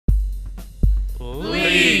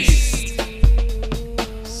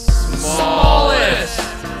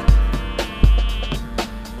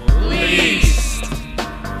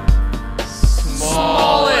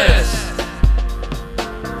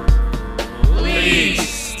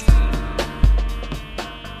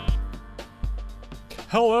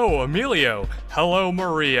Hello, Emilio. Hello,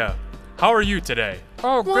 Maria. How are you today?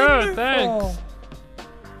 Oh, good, Wonderful. thanks.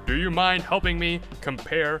 Do you mind helping me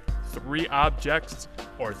compare 3 objects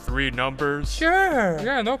or 3 numbers? Sure.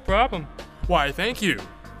 Yeah, no problem. Why, thank you.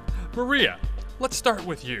 Maria, let's start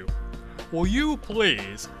with you. Will you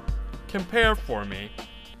please compare for me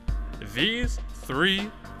these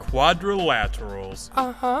 3 quadrilaterals?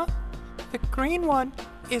 Uh-huh. The green one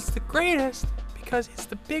is the greatest because it's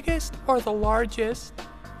the biggest or the largest.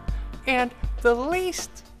 And the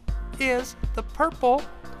least is the purple.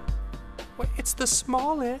 It's the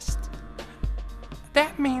smallest.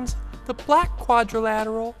 That means the black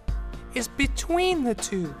quadrilateral is between the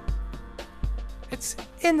two. It's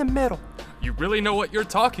in the middle. You really know what you're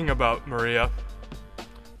talking about, Maria.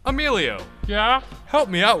 Emilio, Yeah, help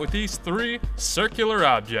me out with these 3 circular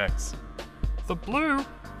objects. the blue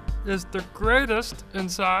is the greatest in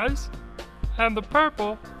size, and the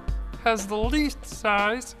purple has the least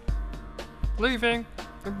size, leaving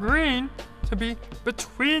the green to be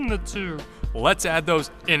between the two. Let's add those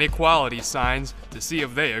inequality signs to see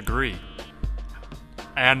if they agree.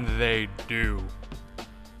 And they do.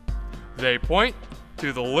 They point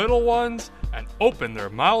to the little ones and open their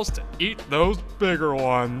mouths to eat those bigger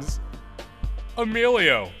ones.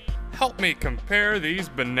 Emilio, help me compare these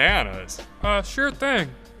bananas. Sure thing.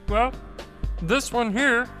 Well, this one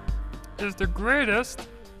here is the greatest,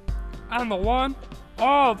 and the one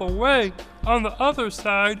all the way on the other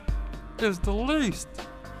side is the least.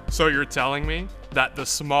 So you're telling me that the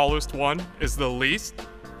smallest one is the least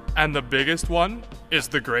and the biggest one is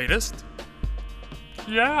the greatest?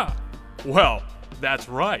 Yeah, Well, that's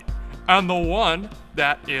right. And the one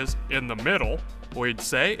that is in the middle, we'd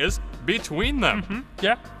say, is between them.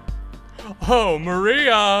 yeah. Oh,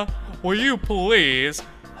 Maria, will you please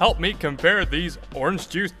help me compare these orange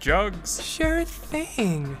juice jugs? Sure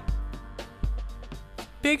thing.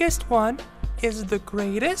 Biggest one is the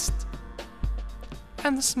greatest,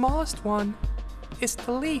 and the smallest one is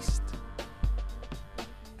the least.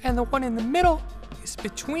 And the one in the middle is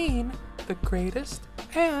between the greatest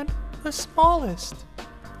and the smallest.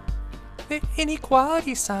 The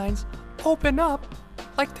inequality signs open up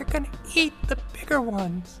like they're gonna eat the bigger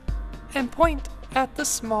ones and point at the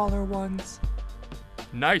smaller ones.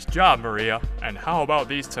 Nice job, Maria. And how about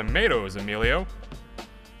these tomatoes, Emilio?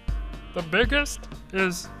 The biggest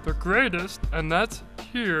is the greatest, and that's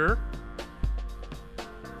here.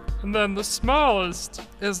 And then the smallest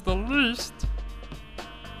is the least.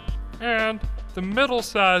 And the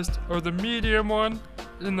middle-sized, or the medium one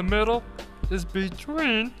in the middle, is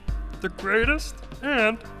between the greatest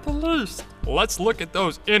and the least. Let's look at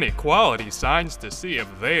those inequality signs to see if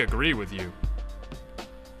they agree with you.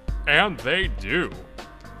 And they do.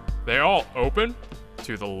 They all open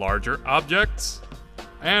to the larger objects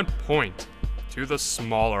and point to the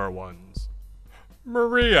smaller ones.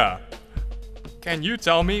 Maria, can you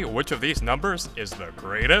tell me which of these numbers is the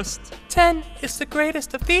greatest? 10 is the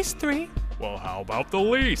greatest of these 3. Well, how about the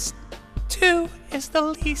least? 2 is the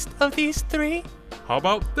least of these 3. How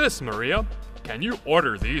about this, Maria? Can you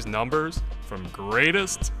order these numbers from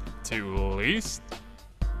greatest to least?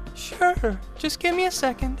 Sure, just give me a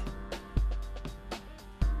second.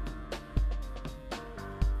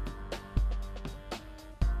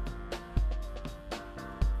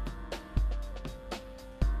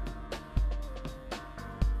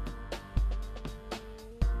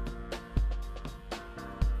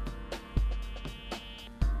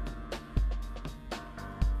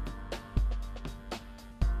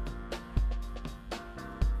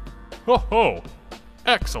 Ho ho!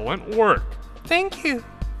 Excellent work! Thank you.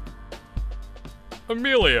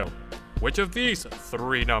 Emilio, which of these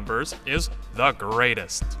 3 numbers is the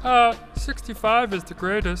greatest? 65 is the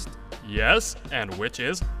greatest. Yes, and which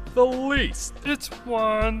is the least? It's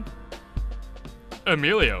 1.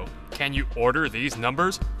 Emilio, can you order these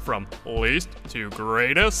numbers from least to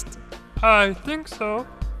greatest? I think so.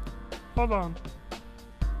 Hold on.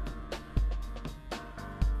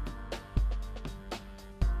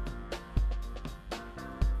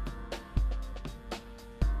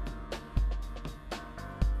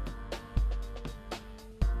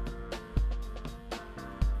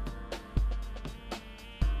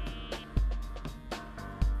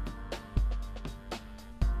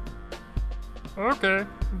 Okay.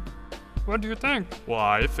 What do you think? Well,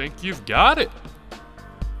 I think you've got it.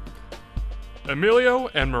 Emilio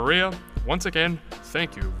and Maria, once again,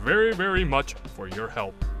 thank you very, very much for your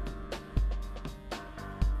help.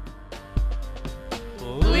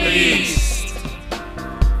 Least.